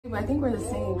I think we're the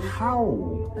same.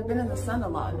 How? I've been in the sun a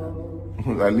lot though.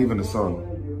 I live in the sun.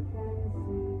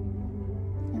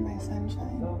 You're my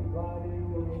sunshine.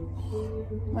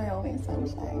 My only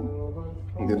sunshine.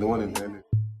 You're the one intended.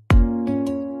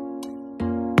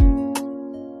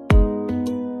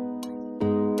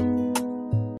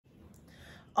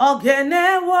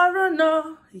 Ogene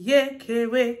waruno ye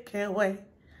kewe kewe.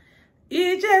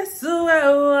 Ije suwe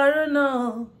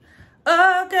waruno.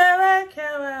 Okewe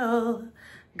kewe.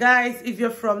 Guys, if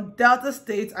you're from Delta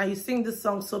State and you sing this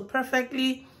song so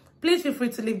perfectly, please feel free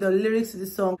to leave the lyrics to the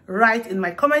song right in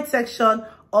my comment section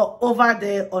or over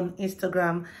there on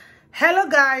Instagram. Hello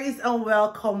guys, and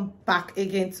welcome back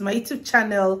again to my YouTube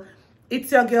channel.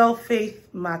 It's your girl Faith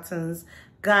Martins.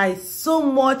 Guys, so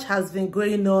much has been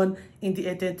going on in the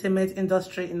entertainment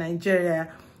industry in Nigeria,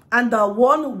 and the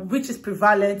one which is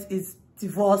prevalent is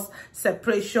divorce,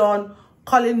 separation,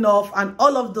 calling off, and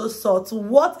all of those sorts.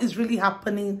 What is really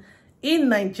happening in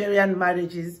Nigerian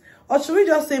marriages, or should we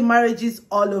just say marriages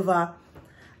all over?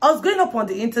 I was going up on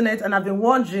the internet and I've been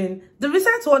wondering. The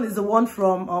recent one is the one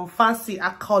from Fancy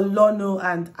Akolonu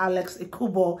and Alex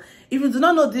Ekubo. If you do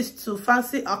not know these two,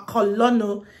 Fancy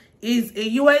Akolonu is a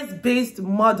US-based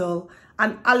model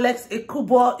and Alex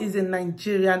Ekubo is a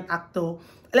Nigerian actor.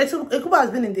 Alex Ekubo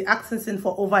has been in the acting scene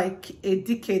for over a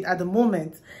decade at the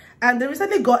moment, and they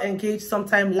recently got engaged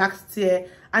sometime last year,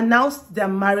 announced their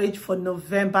marriage for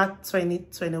November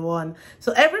 2021.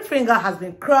 So every finger has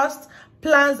been crossed,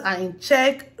 plans are in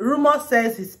check. Rumor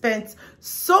says he spent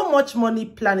so much money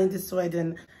planning this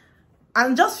wedding.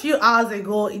 And just a few hours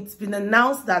ago, it's been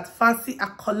announced that Fancy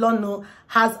Akolonu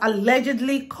has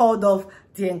allegedly called off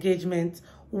the engagement.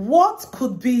 What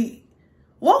could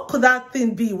that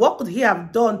thing be? What could he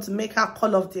have done to make her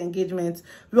call off the engagement?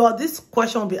 Well, this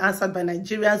question will be answered by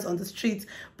Nigerians on the street.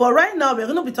 But right now, we're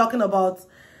going to be talking about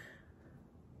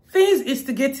things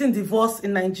instigating divorce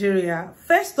in Nigeria.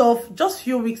 First off, just a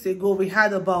few weeks ago, we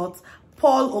heard about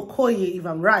Paul Okoye, if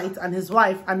I'm right, and his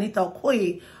wife, Anita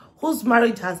Okoye, whose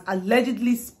marriage has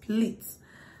allegedly split,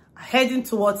 heading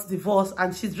towards divorce,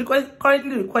 and she's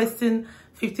currently requesting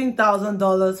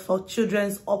 $15,000 for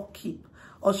children's upkeep,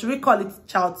 or should we call it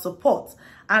child support.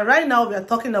 And right now we are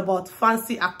talking about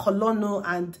Fancy Akolonu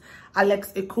and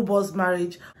Alex Ekubo's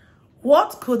marriage.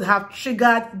 What could have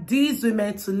triggered these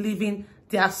women to live in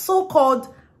their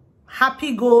so-called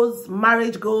happy goals,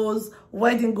 marriage goals,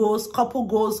 wedding goals, couple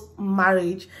goals,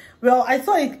 marriage? Well, I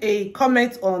saw a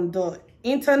comment on the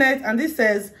internet and this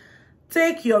says,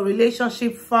 take your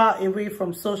relationship far away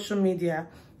from social media,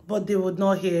 but they would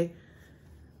not hear.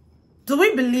 Do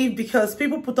we believe because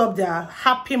people put up their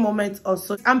happy moments on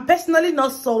social? I'm personally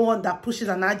not someone that pushes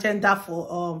an agenda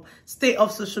for stay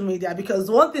off social media, because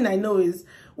one thing I know is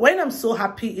when I'm so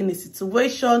happy in a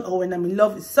situation, or when I'm in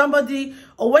love with somebody,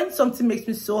 or when something makes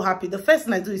me so happy, the first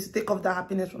thing I do is to take off that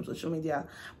happiness from social media.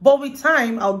 But with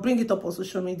time, I'll bring it up on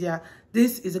social media.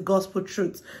 This is a gospel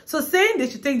truth. So saying they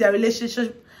should take their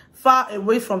relationship far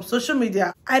away from social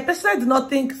media, I personally do not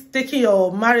think taking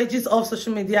your marriages off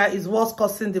social media is what's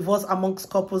causing divorce amongst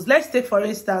couples. Let's take, for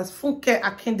instance, Funke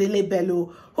Akindele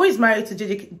Bello, who is married to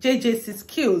JJ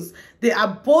Skills. They are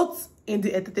both in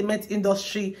the entertainment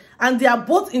industry, and they are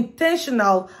both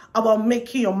intentional about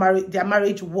making their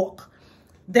marriage work.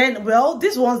 Then, well,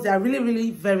 these ones, they are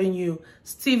really very new.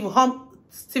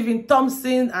 Stephen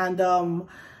Thompson and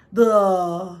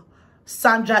the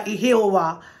Sandra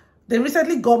Iheowa, they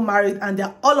recently got married and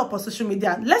they're all up on social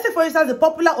media. Let's say, for instance, the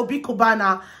popular Obi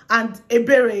Kubana and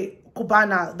Ebere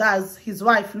Kubana, that's his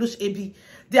wife, Lush Ebi.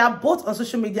 They are both on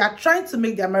social media trying to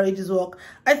make their marriages work.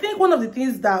 I think one of the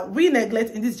things that we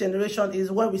neglect in this generation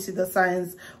is where we see the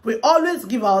signs. We always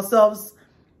give ourselves,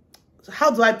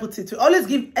 how do I put it? We always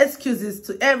give excuses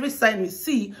to every sign we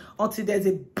see until there's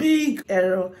a big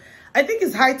error. I think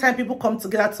it's high time people come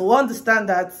together to understand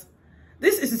that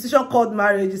this institution called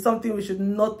marriage is something we should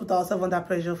not put ourselves under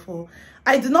pressure for.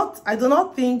 I do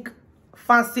not think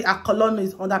Fancy Akolonu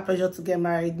is under pressure to get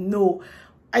married. No.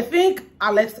 I think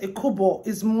Alex Ekubo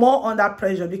is more under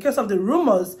pressure because of the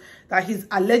rumors that he's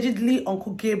allegedly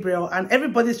Uncle Gabriel, and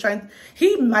everybody's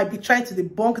he might be trying to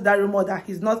debunk that rumor that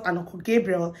he's not an Uncle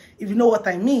Gabriel, if you know what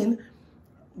I mean,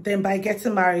 then by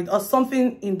getting married or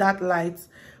something in that light.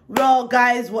 Well,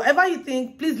 guys, whatever you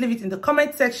think, please leave it in the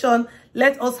comment section.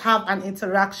 Let us have an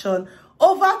interaction.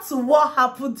 Over to what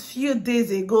happened a few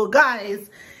days ago, guys.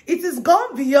 It is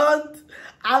gone beyond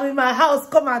I'm in my house,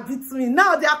 come and beat me.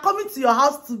 Now they are coming to your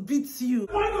house to beat you.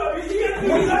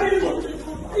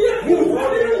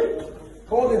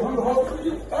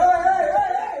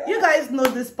 You guys know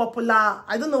this popular,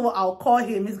 I don't know what I'll call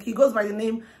him. He goes by the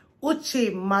name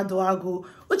Uche Maduagwu.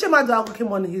 Uche Maduagwu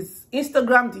came on his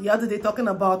Instagram the other day talking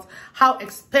about how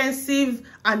expensive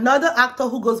another actor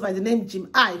who goes by the name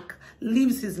Iyke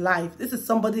lives his life. This is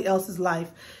somebody else's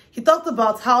life. He talked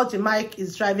about how Iyke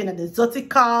is driving an exotic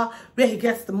car where he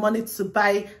gets the money to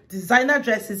buy designer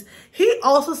dresses. He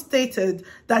also stated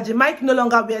that Iyke no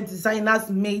longer wears designers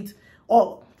made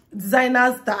or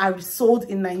designers that are resold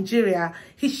in Nigeria.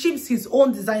 He ships his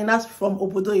own designers from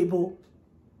Obodo Ibo.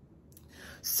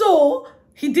 So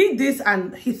he did this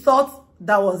and he thought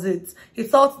that was it. He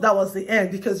thought that was the end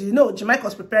because, you know, Iyke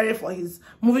was preparing for his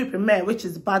movie premiere, which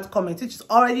is Bad Comment, which is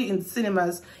already in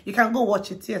cinemas. You can go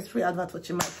watch it. Yes, free advert for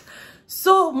Iyke.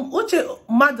 So Uche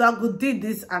Maduagwu did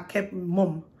this and kept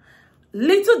mum.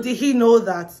 Little did he know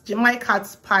that Iyke had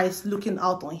spies looking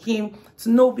out on him to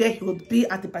know where he would be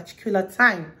at a particular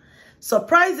time.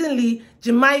 Surprisingly,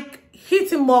 Iyke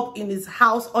hit him up in his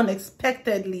house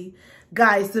unexpectedly.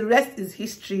 Guys, the rest is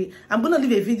history. I'm going to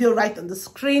leave a video right on the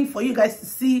screen for you guys to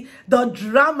see the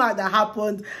drama that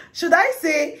happened. Should I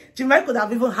say Iyke could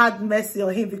have even had mercy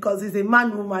on him because he's a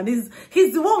man-woman.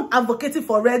 He's the one advocating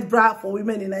for red bra for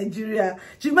women in Nigeria.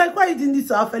 Iyke, why you doing this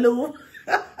to our fellow?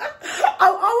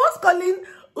 I was calling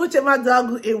Uche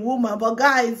Maduagwu a woman, but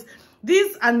guys,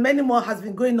 this and many more has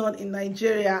been going on in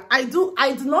Nigeria. I do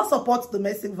not support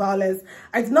domestic violence.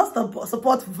 I do not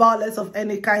support violence of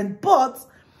any kind, but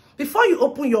before you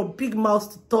open your big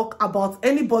mouth to talk about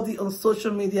anybody on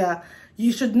social media,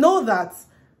 you should know that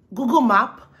Google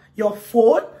Map, your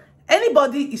phone,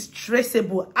 anybody is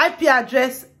traceable. IP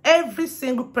address, every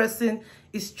single person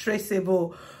is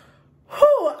traceable.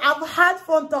 Whew, I've had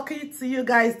fun talking to you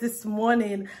guys this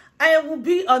morning. I will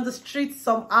be on the street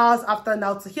some hours after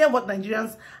now to hear what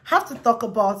Nigerians have to talk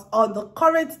about on the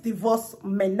current divorce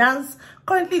menace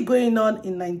currently going on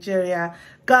in Nigeria.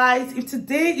 Guys, if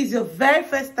today is your very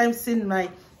first time seeing my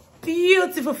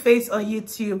beautiful face on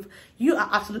YouTube, you are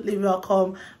absolutely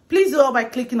welcome. Please do all by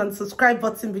clicking on the subscribe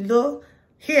button below.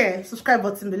 Here, subscribe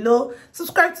button below.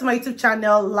 Subscribe to my YouTube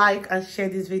channel, like and share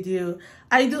this video.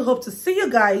 I do hope to see you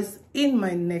guys in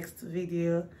my next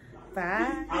video.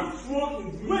 Bye. I'm sworn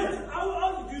in. Wait,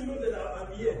 how did you know that I'm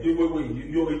here?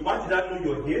 Wait, why did I know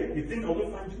you're here? You think I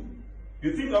won't find you?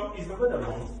 You think it's not that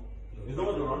wrong? It's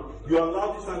not wrong. You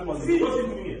allowed this animal. What's he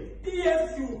doing here?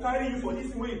 EFC will carry you for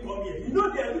this way you come here. You know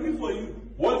they are looking for you.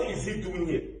 What is he doing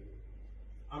here?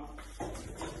 I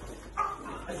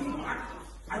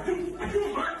think mad.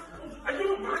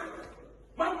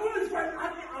 My mom is quite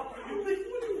happy out. You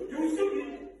sue me.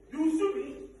 You sue me.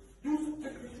 You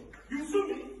sue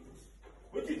me.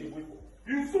 What did you wait for?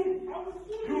 You sue me.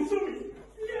 You sue me.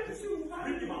 Yes,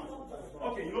 bring him out.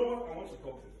 Okay, you know what? I want to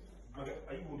talk to you. Okay,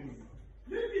 are you holding me?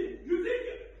 Maybe you think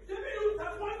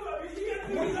that's why you are here.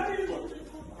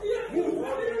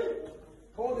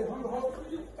 Hold it.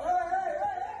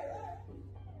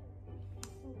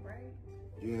 Right?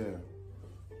 Yeah.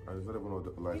 I just don't know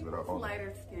the lights that are on.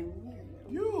 Lighter skin. Yeah.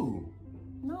 You?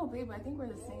 No, babe, I think we're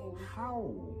the same.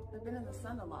 How? I've been in the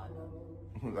sun a lot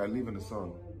though. I live in the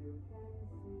sun.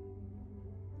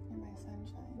 You're my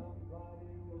sunshine.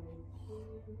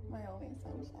 My only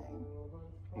sunshine.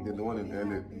 Yeah, the one in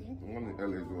LA. The one in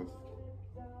LA is what?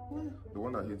 What? The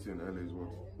one that hits you in LA is what?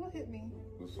 What hit me?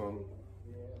 The sun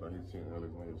that hits you in LA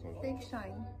is not your sun. Fake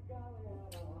shine. Thank God.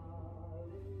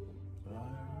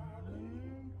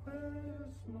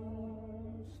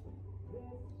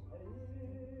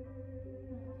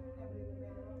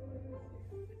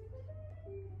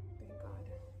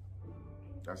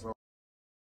 That's all.